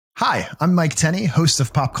Hi, I'm Mike Tenney, host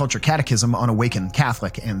of Pop Culture Catechism on Awaken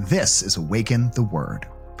Catholic, and this is Awaken the Word.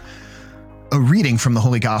 A reading from the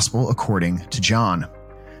Holy Gospel according to John.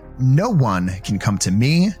 No one can come to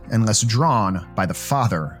me unless drawn by the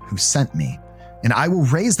Father who sent me, and I will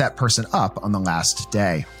raise that person up on the last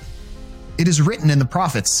day. It is written in the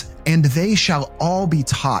prophets, and they shall all be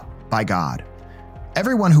taught by God.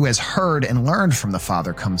 Everyone who has heard and learned from the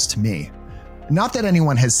Father comes to me. Not that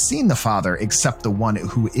anyone has seen the Father except the one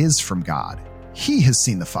who is from God. He has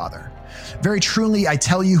seen the Father. Very truly, I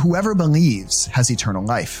tell you, whoever believes has eternal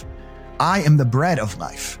life. I am the bread of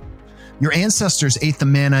life. Your ancestors ate the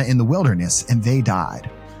manna in the wilderness, and they died.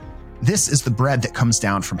 This is the bread that comes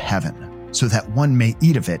down from heaven, so that one may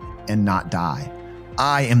eat of it and not die.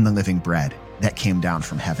 I am the living bread that came down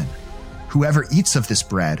from heaven. Whoever eats of this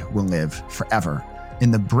bread will live forever,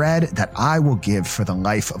 and the bread that I will give for the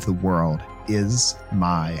life of the world is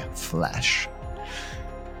my flesh.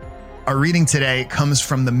 Our reading today comes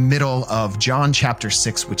from the middle of John chapter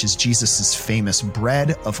 6, which is Jesus' famous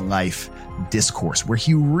bread of life discourse, where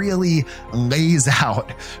he really lays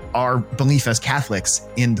out our belief as Catholics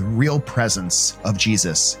in the real presence of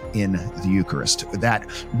Jesus in the Eucharist, that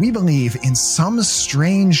we believe in some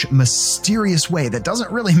strange, mysterious way that doesn't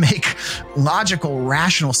really make logical,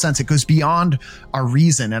 rational sense. It goes beyond our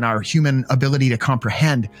reason and our human ability to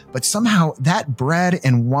comprehend, but somehow that bread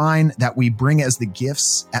and wine that we bring as the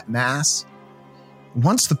gifts at Mass,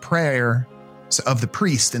 once the prayer of the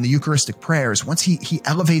priest and the Eucharistic prayers, once he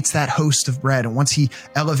elevates that host of bread, and once he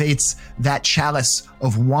elevates that chalice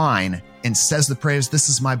of wine and says the prayers, this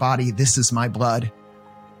is my body, this is my blood,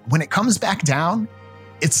 when it comes back down,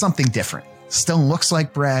 it's something different. Still looks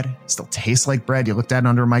like bread, still tastes like bread. You looked at it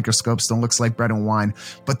under a microscope, still looks like bread and wine,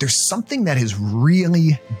 but there's something that is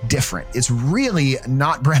really different. It's really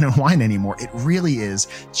not bread and wine anymore. It really is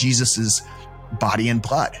Jesus's body and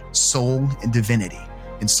blood, soul and divinity.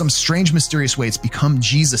 In some strange, mysterious way, it's become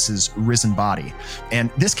Jesus's risen body.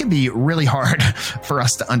 And this can be really hard for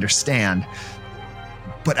us to understand.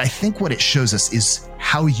 But I think what it shows us is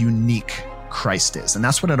how unique Christ is. And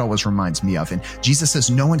that's what it always reminds me of. And Jesus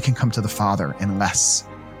says, no one can come to the Father unless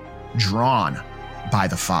drawn by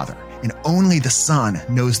the Father. And only the Son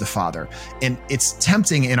knows the Father. And it's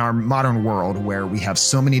tempting in our modern world where we have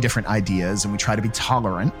so many different ideas and we try to be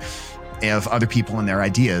tolerant of other people and their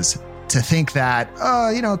ideas, to think that,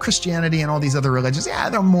 Christianity and all these other religions,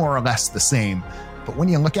 they're more or less the same. But when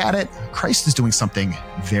you look at it, Christ is doing something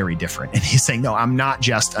very different. And he's saying, no, I'm not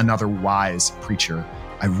just another wise preacher.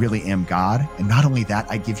 I really am God. And not only that,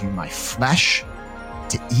 I give you my flesh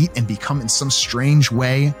to eat and become in some strange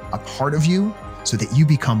way a part of you so that you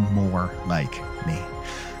become more like me.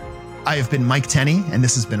 I have been Mike Tenney, and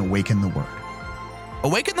this has been Awaken the Word.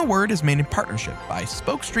 Awaken the Word is made in partnership by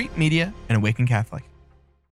Spoke Street Media and Awaken Catholic.